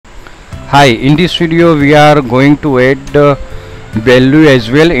Hi, in this video we are going to add value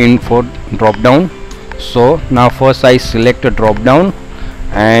as well in for drop down. So now first I select a drop down,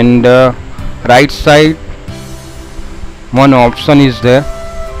 and right side one option is there.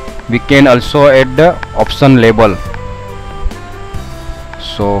 We can also add the option label.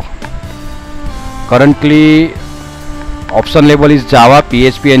 So currently option label is Java,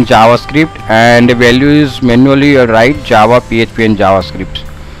 PHP and JavaScript, and value is manually write Java, PHP and JavaScript.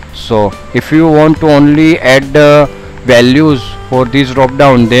 So if you want to only add values for this drop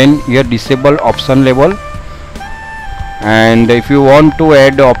down, then here disable option label, and if you want to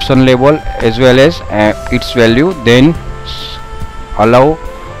add option label as well as its value, then allow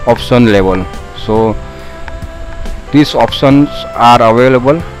option label. So these options are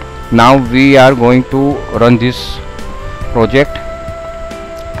available. Now we are going to run this project.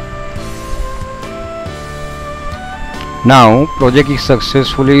 Now project is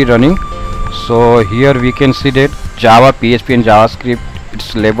successfully running. So here we can see that Java, PHP and JavaScript,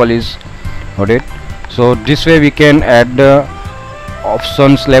 its label is loaded. So this way we can add the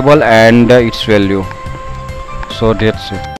options label and its value. So that's it.